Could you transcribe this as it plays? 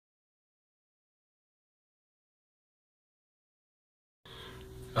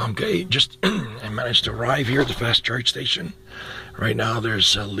Okay, just I managed to arrive here at the fast charge station. Right now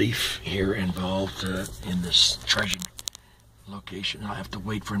there's a leaf here involved in this charging location. I have to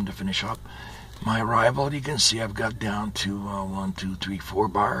wait for him to finish up. My arrival, you can see I've got down to 1, 2, 3, 4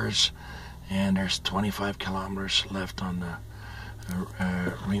 bars, and there's 25 kilometers left on the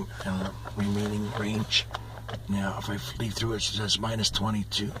remaining range. Now if I leave through it says minus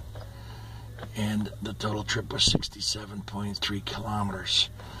 22. And the total trip was 67.3 kilometers.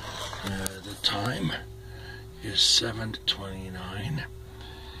 The time is 7:29,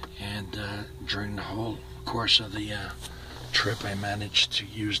 and during the whole course of the trip I managed to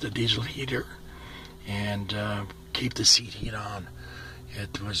use the diesel heater and keep the seat heat on.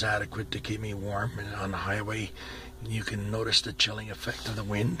 It was adequate to keep me warm, and on the highway you can notice the chilling effect of the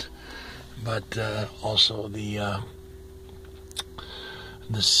wind, but also the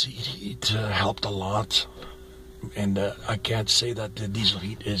seat heat helped a lot, and I can't say that the diesel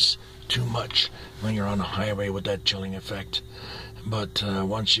heat is too much when you're on the highway with that chilling effect. But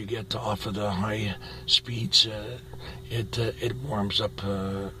once you get off of the high speeds, it warms up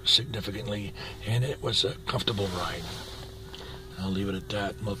significantly, and it was a comfortable ride. I'll leave it at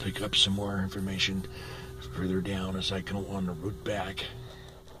that, and we'll pick up some more information further down as I go on the route back.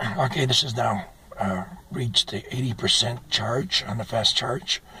 Okay, this is now reached the 80% charge on the fast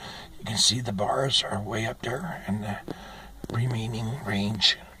charge. You can see the bars are way up there, and the remaining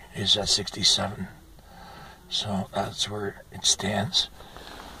range is at 67. So that's where it stands.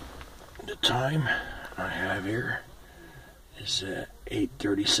 The time I have here is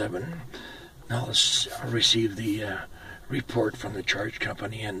 8:37. Now I'll receive the report from the charge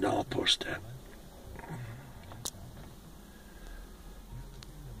company, and I'll post that.